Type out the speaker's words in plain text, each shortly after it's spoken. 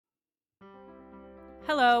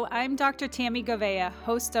Hello, I'm Dr. Tammy Govea,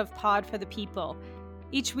 host of Pod for the People.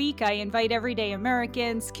 Each week, I invite everyday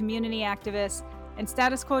Americans, community activists, and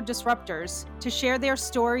status quo disruptors to share their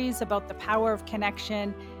stories about the power of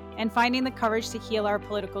connection and finding the courage to heal our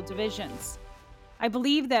political divisions. I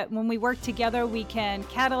believe that when we work together, we can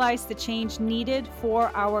catalyze the change needed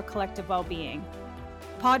for our collective well-being.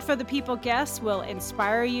 Pod for the People guests will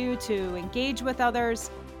inspire you to engage with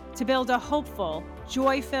others, to build a hopeful,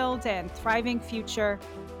 joy-filled, and thriving future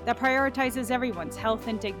that prioritizes everyone's health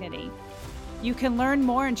and dignity. You can learn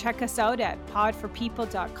more and check us out at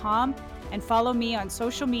podforpeople.com and follow me on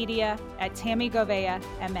social media at Tammy Govea,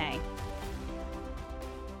 MA.